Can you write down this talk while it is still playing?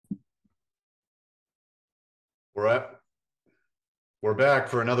We're at, we're back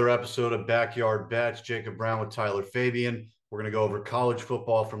for another episode of Backyard Bets. Jacob Brown with Tyler Fabian. We're going to go over college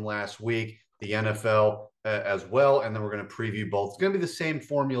football from last week, the NFL as well, and then we're going to preview both. It's going to be the same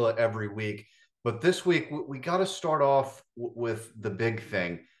formula every week, but this week we got to start off with the big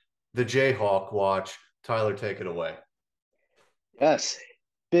thing, the Jayhawk watch. Tyler, take it away. Yes,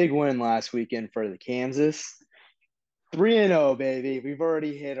 big win last weekend for the Kansas. 3-0, baby. We've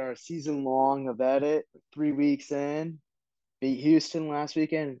already hit our season long of edit, 3 weeks in. Beat Houston last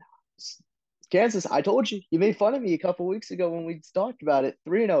weekend. Kansas, I told you. You made fun of me a couple weeks ago when we talked about it.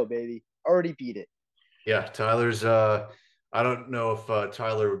 3-0, baby. Already beat it. Yeah, Tyler's I don't know if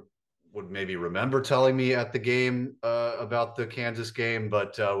Tyler would maybe remember telling me at the game about the Kansas game,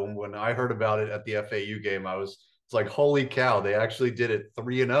 but when I heard about it at the FAU game, it's like, holy cow, they actually did it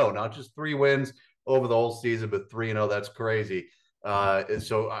 3-0, not just three wins over the whole season, but 3-0. That's crazy.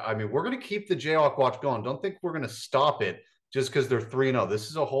 So I mean, we're going to keep the Jayhawk watch going. Don't think we're going to stop it just because they're 3-0. This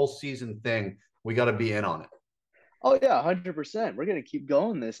is a whole season thing. We got to be in on it. Oh yeah, 100%. We're gonna keep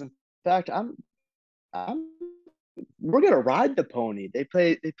going this. In fact, I'm we're gonna ride the pony. They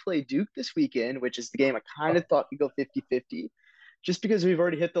play Duke this weekend, which is the game I kind of thought could go 50-50. Just because we've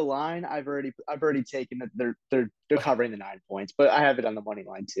already hit the line, I've already taken that they're covering the 9 points, but I have it on the money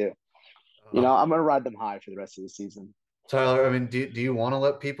line too. Uh, I'm gonna ride them high for the rest of the season. Tyler, I mean, do you want to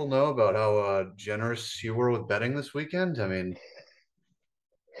let people know about how generous you were with betting this weekend? I mean,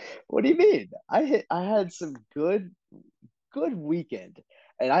 What do you mean? I had some good weekend.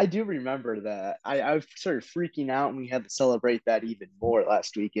 And I do remember that I started freaking out and we had to celebrate that even more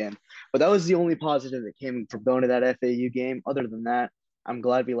last weekend. But that was the only positive that came from going to that FAU game. Other than that, I'm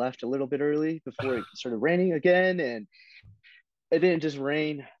glad we left a little bit early before it started raining again. And it didn't just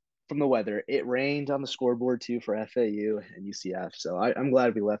rain from the weather, it rained on the scoreboard too for FAU and UCF. So I'm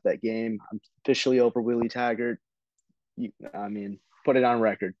glad we left that game. I'm officially over Willie Taggart. I mean, put it on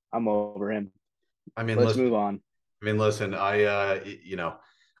record. I'm over him. I mean, Let's listen, move on. listen.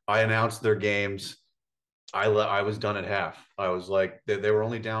 I announced their games. I was done at half. I was like, they were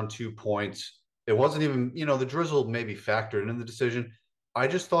only down 2 points. It wasn't even, the drizzle maybe factored in the decision. I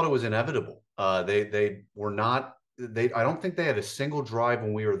just thought it was inevitable. They were not. I don't think they had a single drive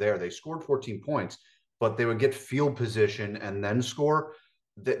when we were there. They scored 14 points, but they would get field position and then score.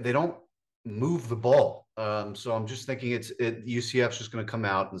 They don't move the ball. So I'm just thinking UCF's just going to come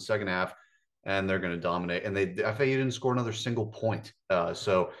out in the second half and they're going to dominate. And the FAU didn't score another single point.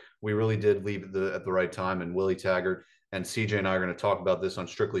 So we really did leave at the right time. And Willie Taggart and CJ and I are going to talk about this on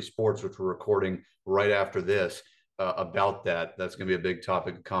Strictly Sports, which we're recording right after this about that. That's going to be a big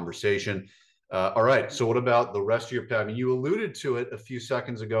topic of conversation. All right. So what about the rest of your pick? I mean, you alluded to it a few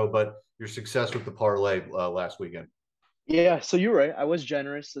seconds ago, but your success with the parlay last weekend. Yeah, so you're right. I was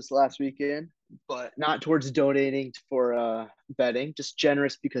generous this last weekend, but not towards donating for betting, just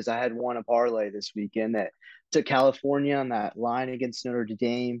generous because I had won a parlay this weekend that took California on that line against Notre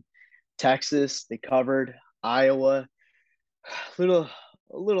Dame, Texas, they covered Iowa. Little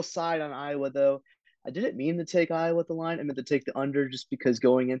a little side on Iowa though. I didn't mean to take Iowa at the line. I meant to take the under just because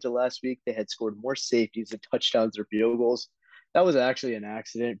going into last week they had scored more safeties and touchdowns or field goals. That was actually an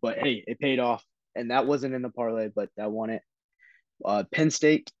accident, but hey, it paid off. And that wasn't in the parlay, but that won it. Penn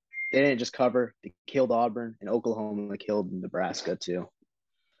State, they didn't just cover; they killed Auburn, and Oklahoma killed Nebraska too.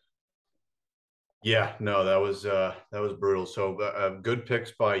 Yeah, no, that was brutal. So good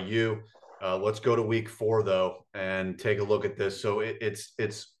picks by you. Let's go to week four though and take a look at this. So it's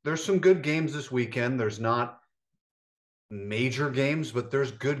there's some good games this weekend. There's not major games, but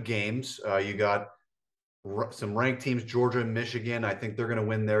there's good games. You got some ranked teams, Georgia and Michigan. I think they're going to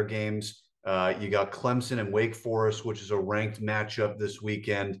win their games. You got Clemson and Wake Forest, which is a ranked matchup this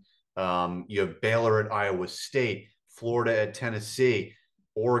weekend. You have Baylor at Iowa State, Florida at Tennessee,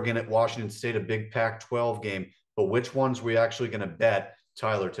 Oregon at Washington State, a big Pac-12 game. But which ones are we actually going to bet?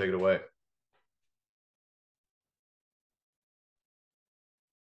 Tyler, take it away.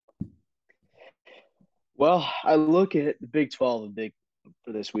 Well, I look at the Big 12 and big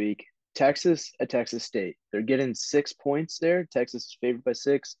for this week. Texas at Texas State. They're getting 6 points there. Texas is favored by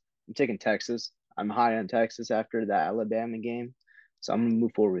 6. I'm taking Texas. I'm high on Texas after the Alabama game. So I'm going to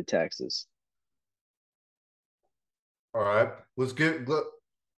move forward with Texas. All right, let's get. So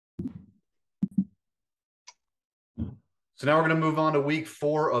now we're going to move on to week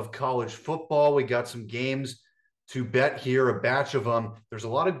four of college football. We got some games to bet here, a batch of them. There's a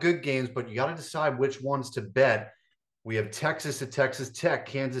lot of good games, but you got to decide which ones to bet. We have Texas at Texas Tech,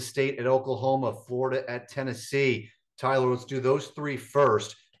 Kansas State at Oklahoma, Florida at Tennessee. Tyler, let's do those three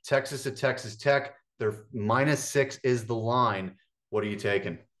first. Texas at Texas Tech, their -6 is the line. What are you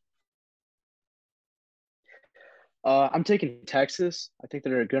taking? I'm taking Texas. I think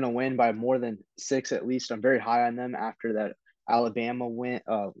they're going to win by more than six at least. I'm very high on them after that Alabama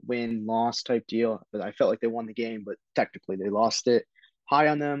win loss type deal. But I felt like they won the game, but technically they lost it. High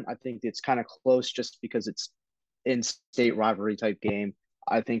on them. I think it's kind of close just because it's in state rivalry type game.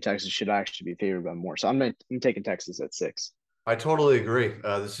 I think Texas should actually be favored by more. So I'm taking Texas at six. I totally agree.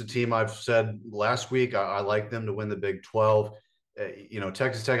 This is a team I've said last week. I like them to win the Big 12.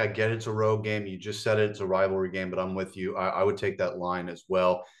 Texas Tech, I get it's a road game. You just said it's a rivalry game, but I'm with you. I would take that line as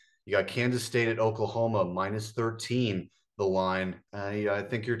well. You got Kansas State at Oklahoma, minus 13, the line. Yeah, I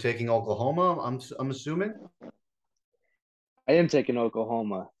think you're taking Oklahoma, I'm assuming. I am taking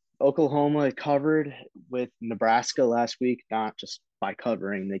Oklahoma. Oklahoma covered with Nebraska last week, not just by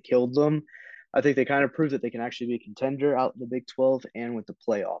covering, they killed them. I think they kind of proved that they can actually be a contender out in the Big 12 and with the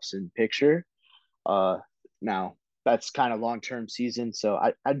playoffs in picture. Uh, Now that's kind of long term season, so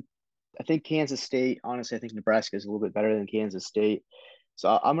I think Kansas State. Honestly, I think Nebraska is a little bit better than Kansas State,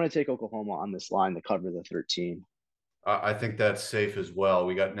 so I'm going to take Oklahoma on this line to cover the 13. I think that's safe as well.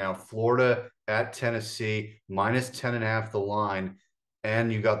 We got now Florida at Tennessee, minus 10.5 the line,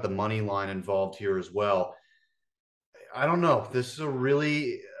 and you got the money line involved here as well. I don't know. This is a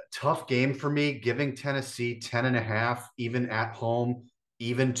really tough game for me, giving Tennessee 10.5, even at home,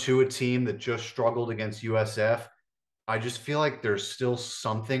 even to a team that just struggled against USF. I just feel like there's still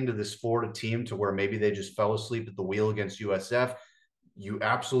something to this Florida team to where maybe they just fell asleep at the wheel against USF. You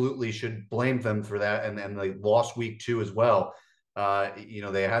absolutely should blame them for that. And they lost week 2 as well.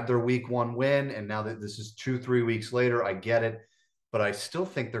 They had their week 1 win, and now that this is 2, 3 weeks later, I get it. But I still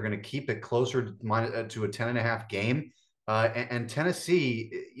think they're going to keep it closer to a 10.5 game. And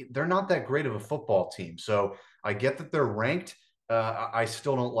Tennessee, they're not that great of a football team. So I get that they're ranked. I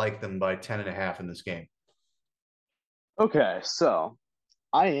still don't like them by 10.5 in this game. Okay, so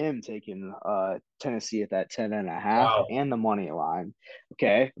I am taking Tennessee at that 10 and a half Wow. and the money line.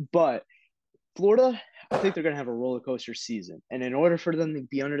 Okay, but Florida, I think they're going to have a roller coaster season. And in order for them to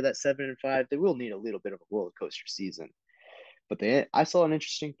be under that 7-5, they will need a little bit of a roller coaster season. But I saw an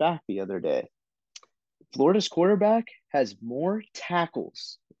interesting fact the other day. Florida's quarterback has more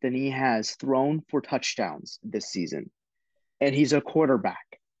tackles than he has thrown for touchdowns this season, and he's a quarterback.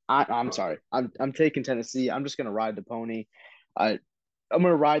 I'm sorry. I'm taking Tennessee. I'm just going to ride the pony. I I'm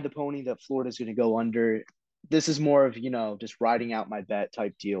going to ride the pony that Florida's going to go under. This is more of just riding out my bet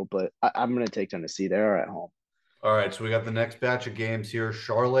type deal, but I'm going to take Tennessee. They're at home. All right, so we got the next batch of games here.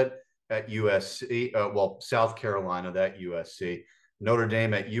 Charlotte at USC, South Carolina at USC, Notre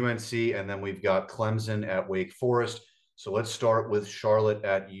Dame at UNC, and then we've got Clemson at Wake Forest. So let's start with Charlotte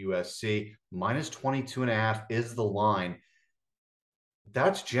at USC. Minus 22.5 is the line.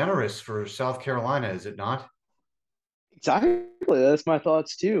 That's generous for South Carolina, is it not? Exactly. That's my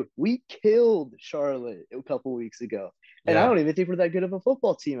thoughts too. We killed Charlotte a couple weeks ago, and I Yeah. don't even think we're that good of a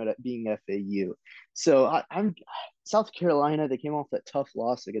football team at being FAU. So I'm South Carolina. They came off that tough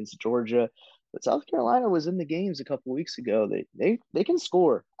loss against Georgia, but South Carolina was in the games a couple weeks ago. They can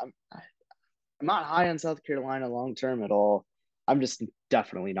score. I'm not high on South Carolina long term at all. I'm just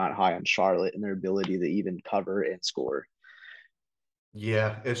definitely not high on Charlotte and their ability to even cover and score.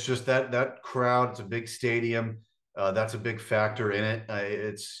 Yeah, it's just that crowd. It's a big stadium. That's a big factor in it.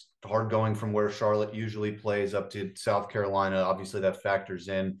 It's hard going from where Charlotte usually plays up to South Carolina. Obviously, that factors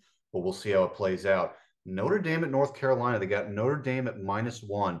in, but we'll see how it plays out. Notre Dame at North Carolina. They got Notre Dame at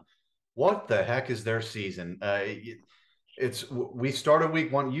 -1. What the heck is their season? It's we started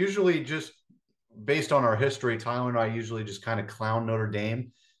week 1. Usually, just based on our history, Tyler and I usually just kind of clown Notre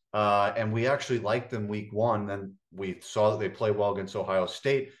Dame. And we actually liked them week 1. Then we saw that they play well against Ohio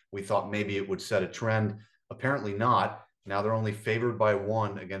State. We thought maybe it would set a trend. Apparently not. Now they're only favored by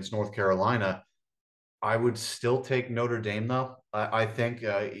 1 against North Carolina. I would still take Notre Dame, though. I think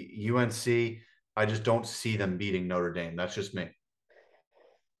UNC, I just don't see them beating Notre Dame. That's just me.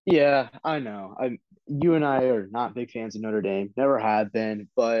 Yeah, I know. You and I are not big fans of Notre Dame, never have been,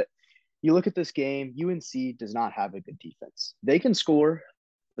 but you look at this game, UNC does not have a good defense. They can score,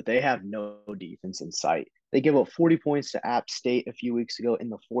 but they have no defense in sight. They gave up 40 points to App State a few weeks ago in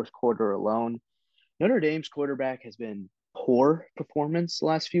the fourth quarter alone. Notre Dame's quarterback has been poor performance the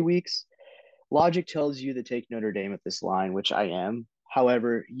last few weeks. Logic tells you to take Notre Dame at this line, which I am.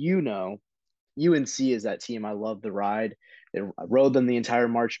 However, UNC is that team. I love the ride. I rode them the entire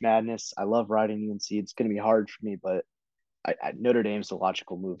March Madness. I love riding UNC. It's going to be hard for me, but Notre Dame's the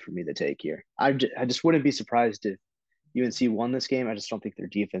logical move for me to take here. I just wouldn't be surprised if UNC won this game. I just don't think their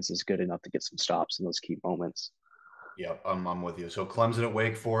defense is good enough to get some stops in those key moments. Yeah, I'm with you. So Clemson at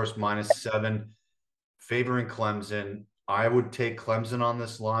Wake Forest -7, favoring Clemson. I would take Clemson on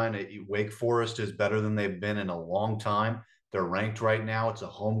this line. Wake Forest is better than they've been in a long time. They're ranked right now. It's a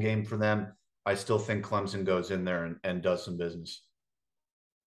home game for them. I still think Clemson goes in there and does some business.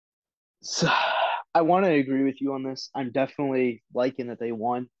 So I want to agree with you on this. I'm definitely liking that they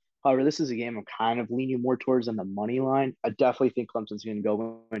won. However, this is a game I'm kind of leaning more towards on the money line. I definitely think Clemson's going to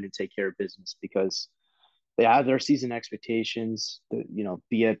go in and take care of business because they have their season expectations,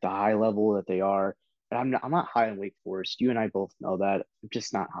 be at the high level that they are. And I'm not high on Wake Forest. You and I both know that. I'm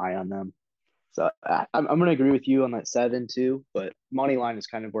just not high on them. So I'm going to agree with you on that 7 too. But money line is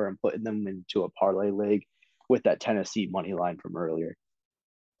kind of where I'm putting them into a parlay league with that Tennessee money line from earlier.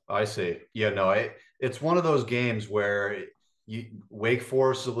 I see. Yeah, no, it's one of those games where Wake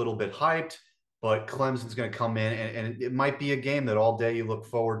Forest is a little bit hyped, but Clemson's going to come in, and it might be a game that all day you look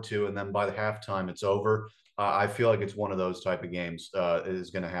forward to, and then by the halftime it's over. I feel like it's one of those type of games is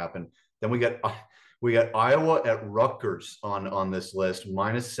going to happen. Then we got Iowa at Rutgers on this list,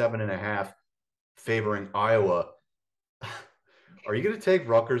 -7.5, favoring Iowa. Are you going to take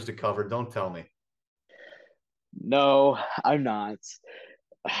Rutgers to cover? Don't tell me. No, I'm not.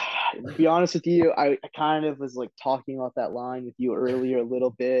 Be honest with you, I kind of was like talking about that line with you earlier a little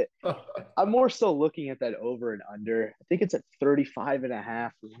bit. I'm more so looking at that over and under. I think it's at 35 and a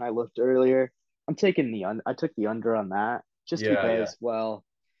half when I looked earlier. I took the under on that just Yeah, yeah. because, well,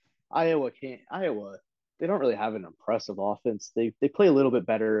 Iowa, they don't really have an impressive offense. They play a little bit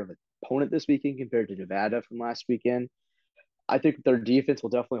better of an opponent this weekend compared to Nevada from last weekend. I think their defense will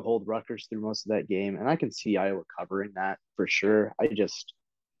definitely hold Rutgers through most of that game, and I can see Iowa covering that for sure.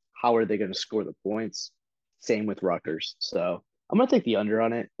 How are they going to score the points? Same with Rutgers. So I'm going to take the under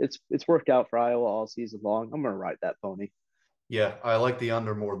on it. It's worked out for Iowa all season long. I'm going to ride that pony. Yeah, I like the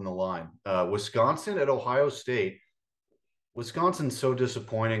under more than the line. Wisconsin at Ohio State. Wisconsin's so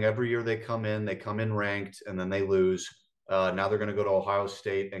disappointing. Every year they come in ranked, and then they lose. Now they're going to go to Ohio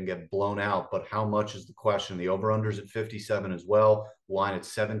State and get blown out. But how much is the question? The over-under's at 57 as well. Line at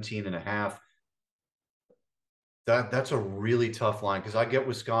 17 and a half. That's a really tough line because I get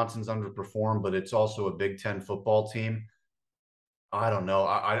Wisconsin's underperformed, but it's also a Big Ten football team. I don't know.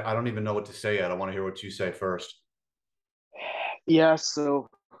 I don't even know what to say yet. I want to hear what you say first. Yeah, so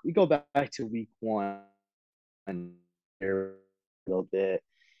we go back to week one here a little bit.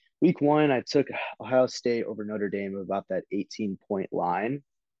 Week one, I took Ohio State over Notre Dame about that 18-point line.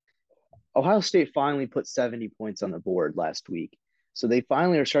 Ohio State finally put 70 points on the board last week. So they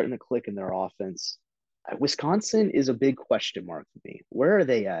finally are starting to click in their offense. Wisconsin is a big question mark for me. Where are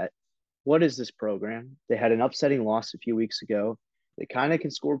they at? What is this program? They had an upsetting loss a few weeks ago. They kind of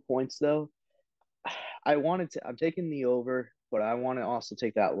can score points though. I'm taking the over, but I want to also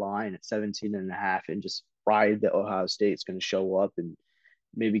take that line at 17 and a half and just ride that Ohio State's going to show up and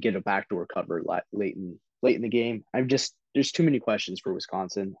maybe get a backdoor cover late in the game. There's too many questions for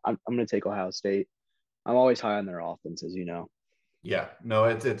Wisconsin. I'm going to take Ohio State. I'm always high on their offense, as you know. Yeah, no,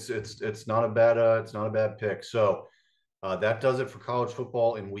 it's not a bad pick. So that does it for college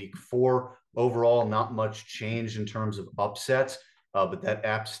football in week 4. Overall, not much change in terms of upsets, but that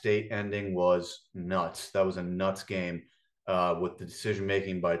App State ending was nuts. That was a nuts game with the decision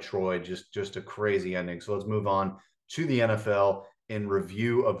making by Troy. Just a crazy ending. So let's move on to the NFL in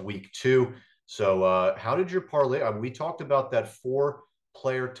review of week 2. So how did your parlay? We talked about that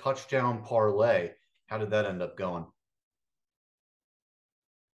 4-player touchdown parlay. How did that end up going?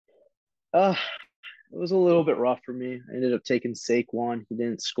 Uh, it was a little bit rough for me. I ended up taking Saquon. He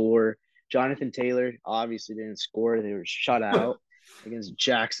didn't score. Jonathan Taylor obviously didn't score. They were shut out against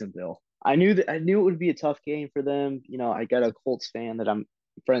Jacksonville. I knew it would be a tough game for them. I got a Colts fan that I'm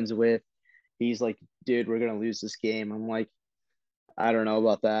friends with. He's like, dude, we're gonna lose this game. I'm like, I don't know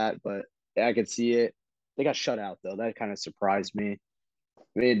about that, but yeah, I could see it. They got shut out though. That kind of surprised me.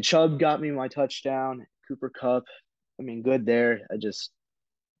 I mean, Chubb got me my touchdown. Cooper Cup. I mean, good there.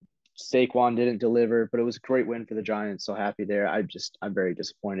 Saquon didn't deliver, but it was a great win for the Giants. So happy there. I'm very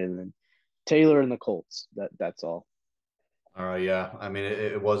disappointed in Taylor and the Colts. That's all. All right, yeah. I mean,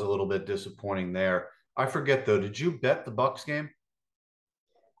 it was a little bit disappointing there. I forget though. Did you bet the Bucks game?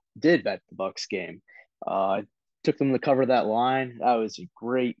 Did bet the Bucks game. Took them to cover that line. That was a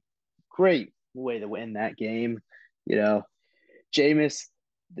great way to win that game. You know, Jameis,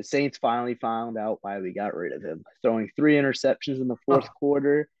 the Saints finally found out why we got rid of him, throwing 3 interceptions in the fourth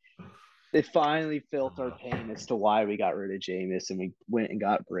quarter. They finally felt our pain as to why we got rid of Jameis and we went and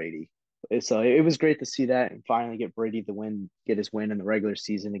got Brady. So it was great to see that and finally get Brady the win, get his win in the regular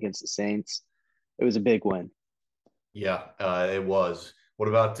season against the Saints. It was a big win. Yeah, it was. What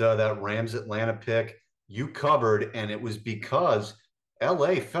about that Rams Atlanta pick? You covered, and it was because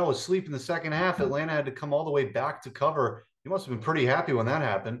LA fell asleep in the second half. Atlanta had to come all the way back to cover. You must have been pretty happy when that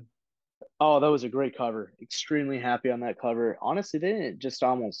happened. Oh, that was a great cover. Extremely happy on that cover. Honestly, they didn't just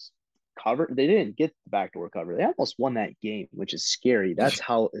almost cover. They didn't get the backdoor cover. They almost won that game, which is scary. That's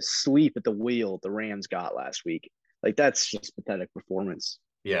how asleep at the wheel the Rams got last week. Like that's just pathetic performance.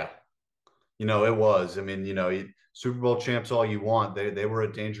 Yeah, it was. I mean, Super Bowl champs all you want. They were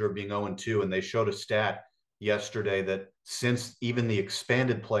in danger of being 0-2, and they showed a stat yesterday that since even the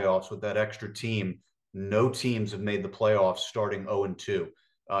expanded playoffs with that extra team, no teams have made the playoffs starting 0-2.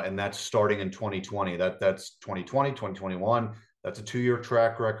 And that's starting in 2020. That's 2020, 2021. That's a 2-year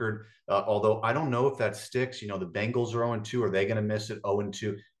track record. Although I don't know if that sticks. The Bengals are 0-2. Are they going to miss it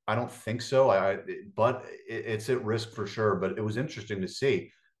 0-2? I don't think so. But it's at risk for sure. But it was interesting to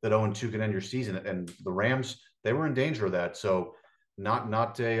see that 0-2 can end your season. And the Rams, they were in danger of that. So not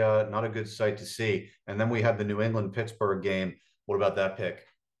a good sight to see. And then we had the New England Pittsburgh game. What about that pick?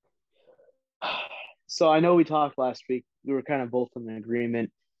 So I know we talked last week. We were kind of both in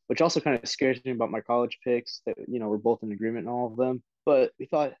agreement, which also kind of scares me about my college picks that we're both in agreement on all of them. But we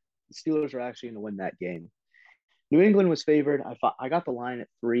thought the Steelers were actually going to win that game. New England was favored. I got the line at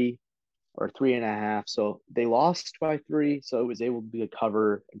 3 or 3.5. So they lost by 3. So it was able to be a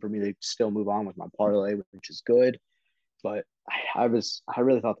cover and for me to still move on with my parlay, which is good. But I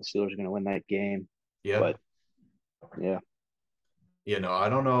really thought the Steelers were going to win that game. Yeah. But yeah, I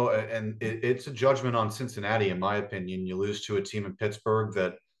don't know. And it's a judgment on Cincinnati, in my opinion. You lose to a team in Pittsburgh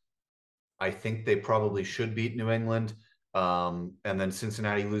that I think they probably should beat New England. And then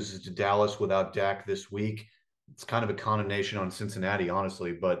Cincinnati loses to Dallas without Dak this week. It's kind of a condemnation on Cincinnati,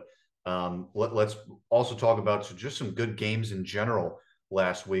 honestly. But let's also talk about just some good games in general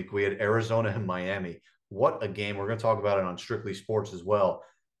last week. We had Arizona and Miami. What a game. We're going to talk about it on Strictly Sports as well.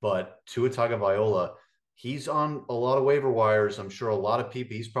 But Tua Tagovailoa, he's on a lot of waiver wires. I'm sure a lot of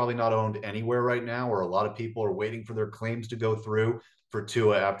people, he's probably not owned anywhere right now, or a lot of people are waiting for their claims to go through for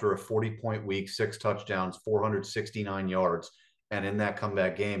Tua after a 40-point week, 6 touchdowns, 469 yards, and in that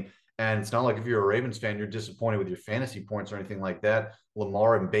comeback game. And it's not like if you're a Ravens fan, you're disappointed with your fantasy points or anything like that.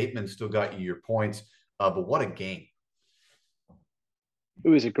 Lamar and Bateman still got you your points. But what a game. it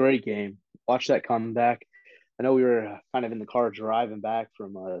was a great game. Watch that comeback. I know we were kind of in the car driving back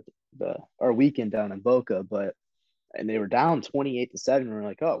from our weekend down in Boca, and they were down 28-7. We are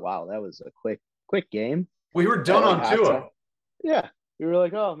like, oh wow, that was a quick game. We were done At like on halftime, Tua. yeah, we were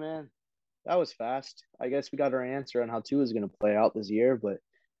like, oh man, that was fast. I guess we got our answer on how Tua is going to play out this year, but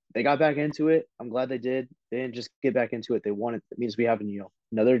they got back into it. I'm glad they did. They didn't just get back into it. They won it. It means we have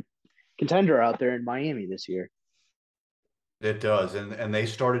another contender out there in Miami this year. It does. And they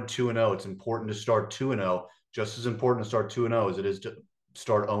started 2-0. It's important to start 2-0, just as important to start 2-0 as it is to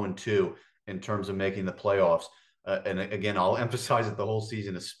start 0-2 in terms of making the playoffs. And again, I'll emphasize it the whole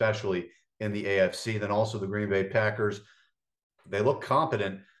season, especially in the AFC. Then also the Green Bay Packers, they look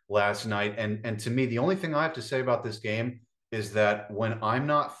competent last night. And to me, the only thing I have to say about this game is that when I'm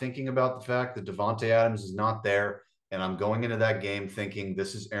not thinking about the fact that Devontae Adams is not there, and I'm going into that game thinking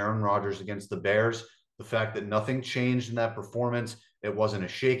this is Aaron Rodgers against the Bears, the fact that nothing changed in that performance, it wasn't a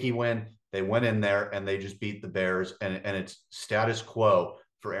shaky win. They went in there and they just beat the Bears, and it's status quo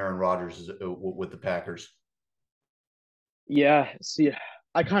for Aaron Rodgers with the Packers. Yeah, see,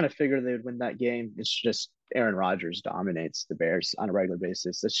 I kind of figured they would win that game. It's just Aaron Rodgers dominates the Bears on a regular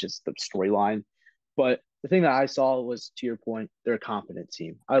basis. That's just the storyline. But the thing that I saw was, to your point, they're a competent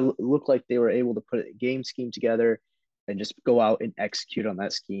team. Looked like they were able to put a game scheme together and just go out and execute on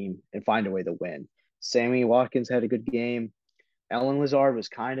that scheme and find a way to win. Sammy Watkins had a good game. Alan Lazard was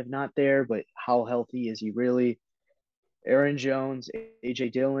kind of not there, but how healthy is he really? Aaron Jones,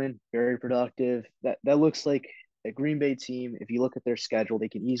 AJ Dillon, very productive. That looks like a Green Bay team. If you look at their schedule, they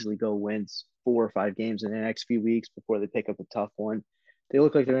can easily go win 4 or 5 games in the next few weeks before they pick up a tough one. They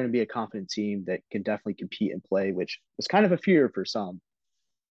look like they're going to be a confident team that can definitely compete and play, which was kind of a fear for some.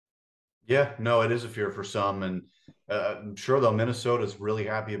 Yeah, no, it is a fear for some, and I'm sure though Minnesota's really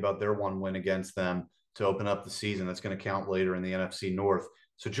happy about their one win against them to open up the season. That's going to count later in the NFC North.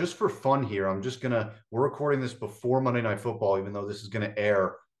 So just for fun here, we're recording this before Monday Night Football, even though this is going to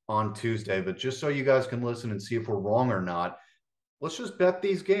air on Tuesday. But just so you guys can listen and see if we're wrong or not, let's just bet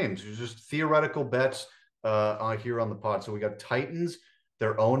these games. There's just theoretical bets here on the pod. So we got Titans,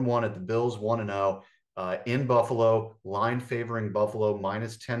 they're 0-1 at the Bills, 1-0. In Buffalo, line favoring Buffalo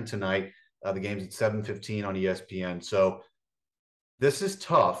 -10 tonight. The game's at 7:15 on ESPN. So this is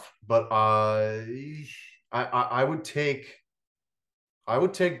tough, but I would take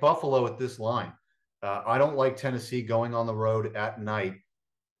Buffalo at this line. I don't like Tennessee going on the road at night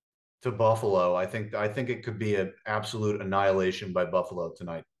to Buffalo. I think it could be an absolute annihilation by Buffalo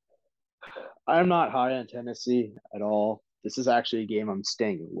tonight. I'm not high on Tennessee at all. This is actually a game I'm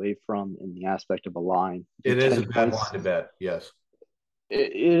staying away from in the aspect of a line. I It think is a 10 bad line points, to bet. Yes.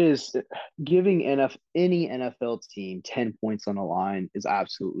 it is giving any NFL team 10 points on a line is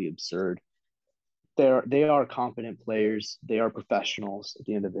absolutely absurd. They are competent players. They are professionals at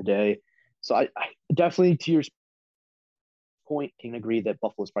the end of the day. So I definitely, to your point, can agree that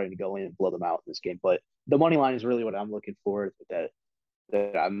Buffalo's probably going to go in and blow them out in this game. But the money line is really what I'm looking for. That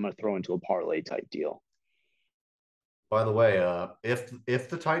I'm going to throw into a parlay type deal. By the way, if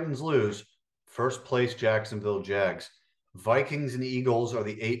the Titans lose, first place Jacksonville Jags, Vikings and Eagles are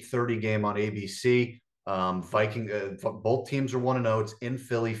the 8:30 game on ABC. Both teams are 1-0. It's in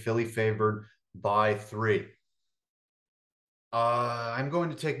Philly. Philly favored by 3. I'm going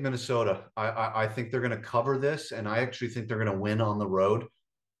to take Minnesota. I think they're going to cover this, and I actually think they're going to win on the road.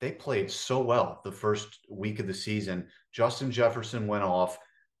 They played so well the first week of the season. Justin Jefferson went off.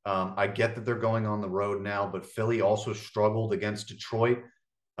 I get that they're going on the road now, but Philly also struggled against Detroit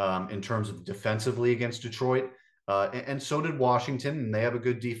in terms of defensively against Detroit. And so did Washington, and they have a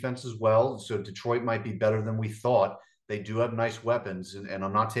good defense as well. So Detroit might be better than we thought. They do have nice weapons, and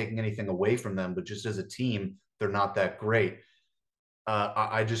I'm not taking anything away from them, but just as a team, they're not that great.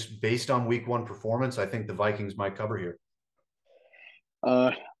 I just, based on week 1 performance, I think the Vikings might cover here.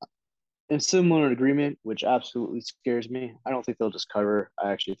 Uh, in similar agreement, which absolutely scares me. I don't think they'll just cover.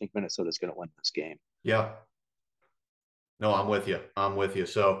 I actually think Minnesota's going to win this game. Yeah, no, I'm with you. I'm with you.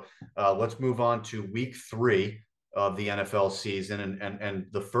 So let's move on to week 3 of the NFL season. And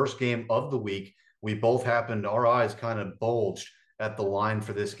the first game of the week, we both happened, our eyes kind of bulged at the line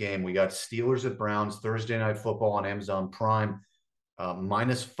for this game. We got Steelers at Browns, Thursday Night Football on Amazon Prime,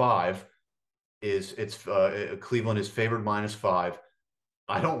 -5 is it's Cleveland is favored -5.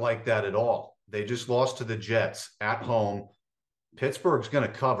 I don't like that at all. They just lost to the Jets at home. Pittsburgh's going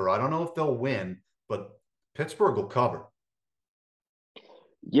to cover. I don't know if they'll win, but Pittsburgh will cover.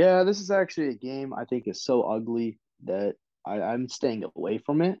 Yeah, this is actually a game I think is so ugly that I'm staying away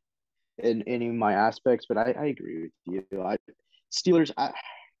from it in any of my aspects. But I agree with you. Steelers, I,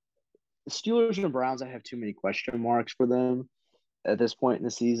 Steelers and Browns, I have too many question marks for them at this point in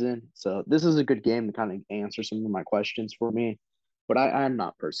the season. So this is a good game to kind of answer some of my questions for me. But I'm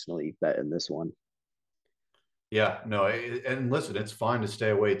not personally betting this one. Yeah, no, and listen, it's fine to stay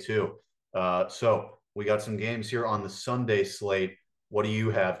away too. So we got some games here on the Sunday slate. What do you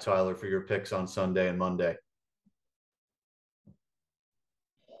have, Tyler, for your picks on Sunday and Monday?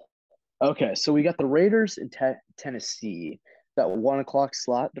 Okay, so we got the Raiders in Tennessee, that 1 o'clock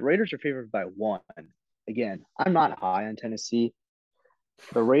slot. The Raiders are favored by one. Again, I'm not high on Tennessee.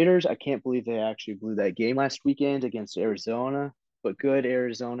 The Raiders, I can't believe they actually blew that game last weekend against Arizona. But good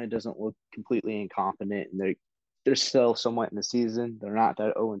Arizona doesn't look completely incompetent, and they're still somewhat in the season. They're not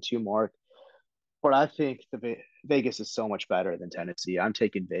that 0-2 mark. But I think the Vegas is so much better than Tennessee. I'm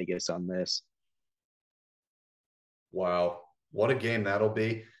taking Vegas on this. Wow, what a game that'll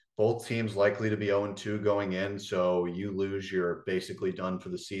be. Both teams likely to be 0-2 going in. So you lose, you're basically done for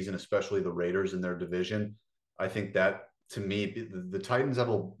the season, especially the Raiders in their division. I think that, to me, the Titans have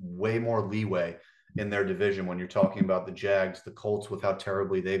a way more leeway in their division when you're talking about the Jags, the Colts with how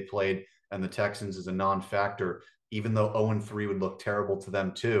terribly they've played, and the Texans as a non-factor. Even though 0-3 would look terrible to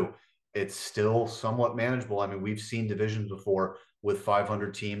them too, it's still somewhat manageable. I mean, we've seen divisions before with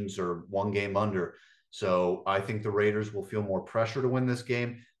 500 teams or one game under. So I think the Raiders will feel more pressure to win this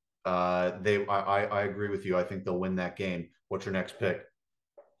game. I agree with you. I think they'll win that game. What's your next pick?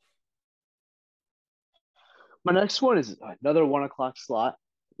 My next one is another 1 o'clock slot.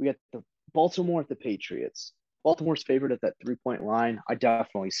 We got the Baltimore at the Patriots. Baltimore's favored at that 3 point line. I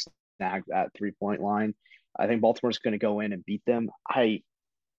definitely snagged that 3 point line. I think Baltimore's going to go in and beat them. I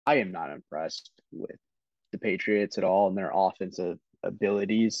am not impressed with the Patriots at all and their offensive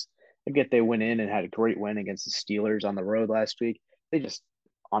abilities. I get they went in and had a great win against the Steelers on the road last week. They just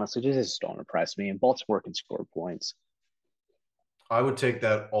honestly just don't impress me. And Baltimore can score points. I would take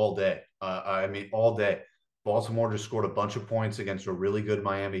that all day. I mean, all day. Baltimore just scored a bunch of points against a really good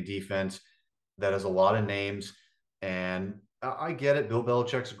Miami defense that has a lot of names. And I get it. Bill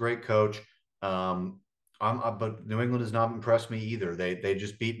Belichick's a great coach. Um, but New England has not impressed me either. They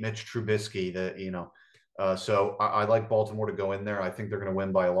just beat Mitch Trubisky. So I like Baltimore to go in there. I think they're going to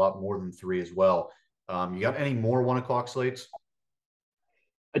win by a lot more than 3 as well. You got any more 1 o'clock slates?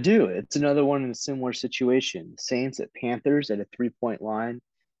 I do. It's another one in a similar situation. Saints at Panthers at a 3 point line.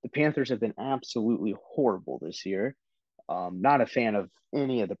 The Panthers have been absolutely horrible this year. Not a fan of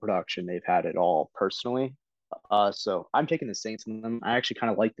any of the production they've had at all, personally. So I'm taking the Saints on them. I actually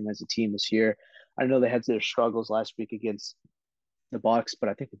kind of like them as a team this year. I know they had their struggles last week against the Bucks, but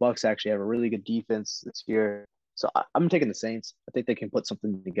I think the Bucks actually have a really good defense this year. So I'm taking the Saints. I think they can put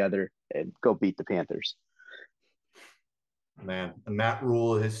something together and go beat the Panthers. Man, Matt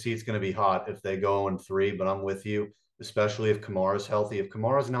Rule, his seat's going to be hot if they go in three, but I'm with you, especially if Kamara's healthy. If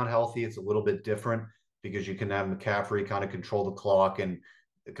Kamara's not healthy, it's a little bit different because you can have McCaffrey kind of control the clock and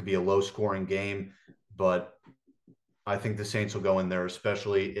it could be a low scoring game. But I think the Saints will go in there,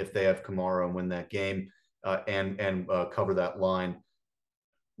 especially if they have Kamara and win that game and cover that line.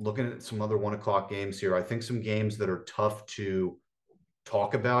 Looking at some other 1 o'clock games here, I think some games that are tough to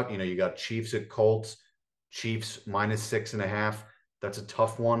talk about. You got Chiefs at Colts, Chiefs -6.5. That's a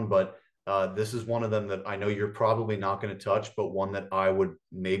tough one, but this is one of them that I know you're probably not going to touch, but one that I would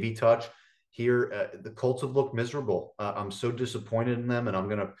maybe touch here. The Colts have looked miserable. I'm so disappointed in them, and I'm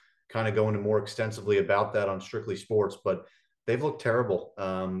going to kind of go into more extensively about that on Strictly Sports, but they've looked terrible.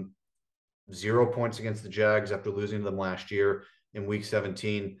 0 points against the Jags after losing to them last year in Week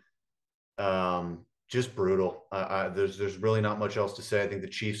 17. Just brutal. There's really not much else to say. I think the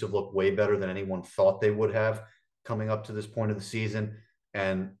Chiefs have looked way better than anyone thought they would have coming up to this point of the season.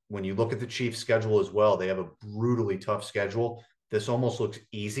 And when you look at the Chiefs' schedule as well, they have a brutally tough schedule. This almost looks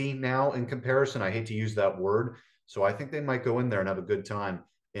easy now in comparison. I hate to use that word. So I think they might go in there and have a good time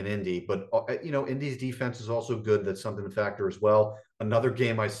in Indy. But, Indy's defense is also good. That's something to factor as well. Another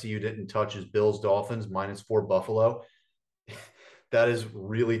game I see you didn't touch is Bills Dolphins -4 Buffalo. That is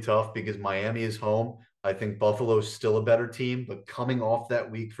really tough because Miami is home. I think Buffalo's still a better team, but coming off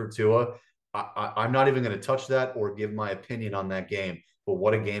that week for Tua, I'm not even going to touch that or give my opinion on that game. But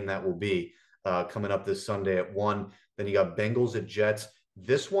what a game that will be coming up this Sunday at 1. Then you got Bengals at Jets.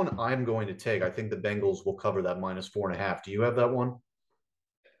 This one I'm going to take. I think the Bengals will cover that -4.5. Do you have that one?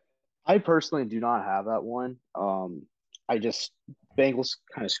 I personally do not have that one. I just Bengals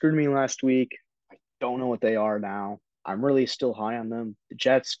kind of screwed me last week. I don't know what they are now. I'm really still high on them. The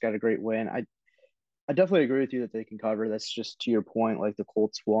Jets got a great win. I definitely agree with you that they can cover. That's just to your point, like the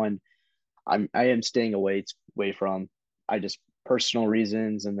Colts won. I am staying away from. I just personal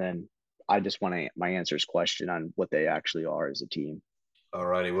reasons, and then I just want my answers question on what they actually are as a team. All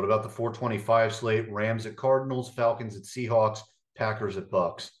righty. What about the 425 slate? Rams at Cardinals, Falcons at Seahawks, Packers at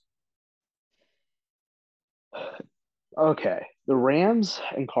Bucks. Okay, the Rams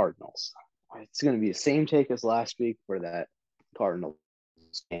and Cardinals. It's going to be the same take as last week for that Cardinals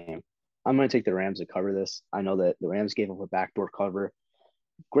game. I'm going to take the Rams to cover this. I know that the Rams gave up a backdoor cover.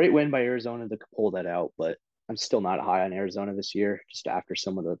 Great win by Arizona to pull that out, but I'm still not high on Arizona this year, just after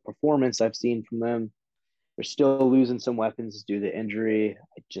some of the performance I've seen from them. They're still losing some weapons due to injury.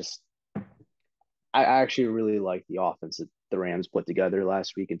 I actually really like the offense that the Rams put together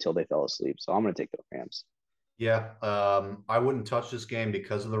last week until they fell asleep. So I'm going to take the Rams. Yeah, I wouldn't touch this game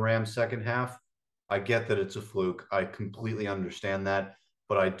because of the Rams' second half. I get that it's a fluke. I completely understand that,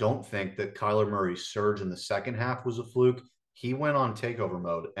 but I don't think that Kyler Murray's surge in the second half was a fluke. He went on takeover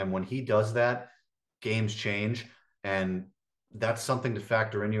mode, and when he does that, games change, and that's something to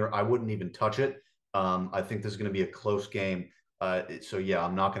factor in here. I wouldn't even touch it. I think this is going to be a close game. So yeah,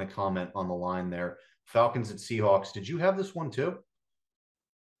 I'm not going to comment on the line there. Falcons at Seahawks. Did you have this one too?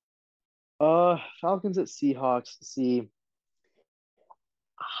 Falcons at Seahawks. See,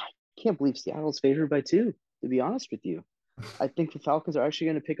 I can't believe Seattle's favored by two, to be honest with you. I think the Falcons are actually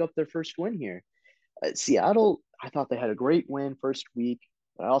going to pick up their first win here. Seattle, I thought they had a great win first week,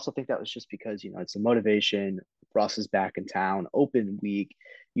 but I also think that was just because, it's a motivation. Russ is back in town, open week.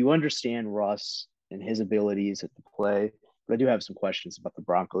 You understand Russ and his abilities at the play, but I do have some questions about the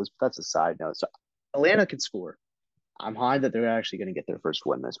Broncos, but that's a side note. So Atlanta can score. I'm high that they're actually going to get their first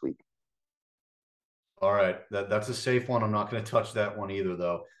win this week. All right, that's a safe one. I'm not going to touch that one either,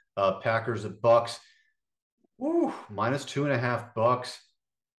 though. Packers at Bucks. Woo, -2.5 Bucks.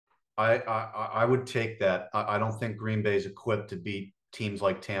 I would take that. I don't think Green Bay is equipped to beat teams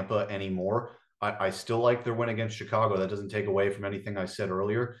like Tampa anymore. I still like their win against Chicago. That doesn't take away from anything I said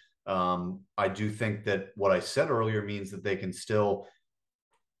earlier. I do think that what I said earlier means that they can still,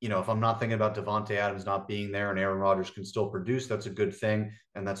 if I'm not thinking about Devontae Adams not being there and Aaron Rodgers can still produce, that's a good thing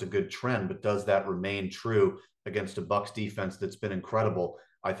and that's a good trend. But does that remain true against a Bucks defense that's been incredible?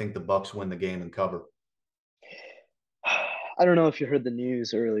 I think the Bucks win the game and cover. I don't know if you heard the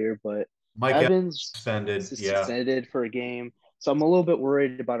news earlier, but Mike Evans Evans suspended. Yeah. suspended for a game. So I'm a little bit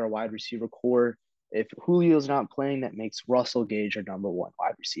worried about our wide receiver core. If Julio's not playing, that makes Russell Gage our number one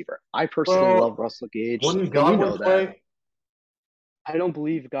wide receiver. I personally love Well, Russell Gage, wouldn't and you Godwin know that. play? I don't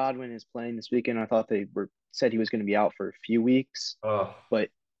believe Godwin is playing this weekend. I thought they said he was going to be out for a few weeks, Uh, but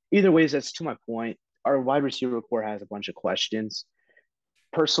either ways, that's to my point. our wide receiver core has a bunch of questions.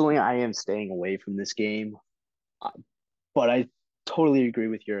 Personally, I am staying away from this game, uh, but I totally agree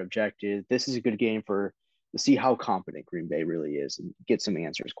with your objective. This is a good game for to see how competent Green Bay really is and get some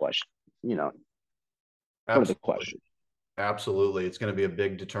answers question, you know, for the Absolutely. question. Absolutely. It's going to be a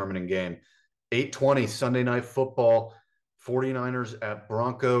big determining game. 8:20 Sunday night football. 49ers at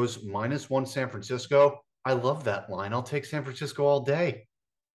Broncos -1 San Francisco. I love that line. I'll take San Francisco all day.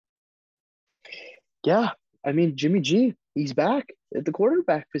 Yeah, I mean Jimmy G, he's back at the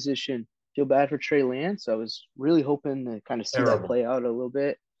quarterback position. Feel bad for Trey Lance. I was really hoping to kind of see that Terrible. play out a little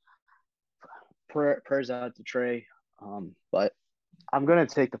bit. Prayers out to Trey. But I'm going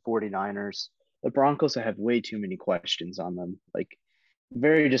to take the 49ers. The Broncos have way too many questions on them. Like,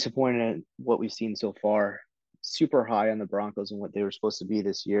 very disappointed in what we've seen so far. Super high on the Broncos and what they were supposed to be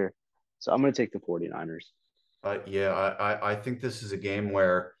this year. So I'm going to take the 49ers. Yeah, I think this is a game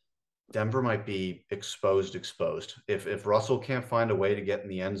where Denver might be exposed. If Russell can't find a way to get in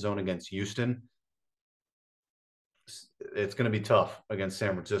the end zone against Houston, it's going to be tough against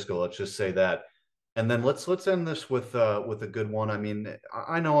San Francisco. Let's just say that. And then let's end this with a good one. I mean,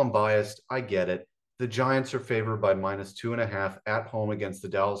 I know I'm biased. I get it. The Giants are favored by -2.5 at home against the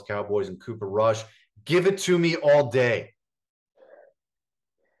Dallas Cowboys and Cooper Rush. Give it to me all day.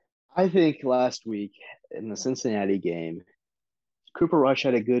 I think last week in the Cincinnati game, Cooper Rush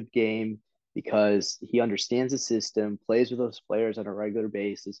had a good game because he understands the system, plays with those players on a regular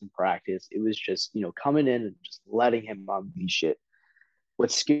basis in practice. It was just, coming in and just letting him unleash it.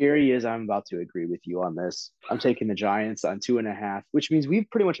 What's scary is I'm about to agree with you on this. I'm taking the Giants on 2.5, which means we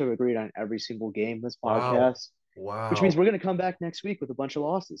pretty much have agreed on every single game in this Wow. podcast, which means Wow. we're going to come back next week with a bunch of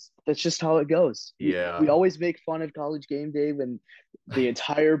losses. That's just how it goes. We Yeah. always make fun of college game day when the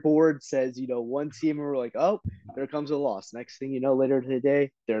entire board says, one team, and we're like, oh, there comes a loss. Next thing you know, later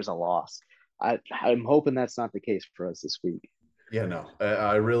today, there's a loss. I'm hoping that's not the case for us this week. Yeah, no,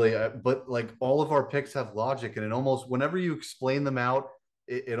 I really, but like all of our picks have logic, and it almost, whenever you explain them out,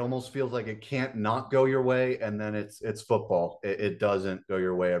 it almost feels like it can't not go your way, and then it's football. It doesn't go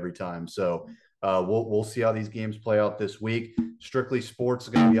your way every time. So we'll see how these games play out this week. Strictly Sports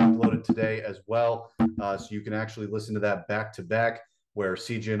is going to be uploaded today as well, so you can actually listen to that back to back, where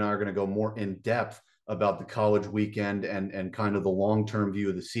CJ and I are going to go more in depth about the college weekend and kind of the long term view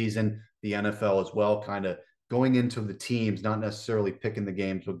of the season, the NFL as well, kind of going into the teams, not necessarily picking the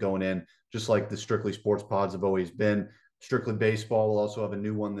games, but going in, just like the Strictly Sports pods have always been. Strictly Baseball will also have a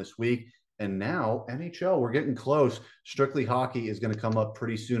new one this week. And now NHL, we're getting close. Strictly Hockey is going to come up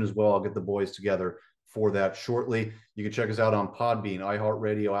pretty soon as well. I'll get the boys together for that shortly. You can check us out on Podbean,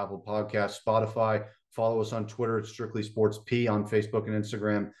 iHeartRadio, Apple Podcasts, Spotify. Follow us on Twitter at Strictly Sports P, on Facebook and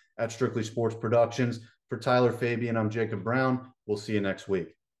Instagram at Strictly Sports Productions. For Tyler Fabian, I'm Jacob Brown. We'll see you next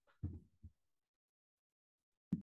week.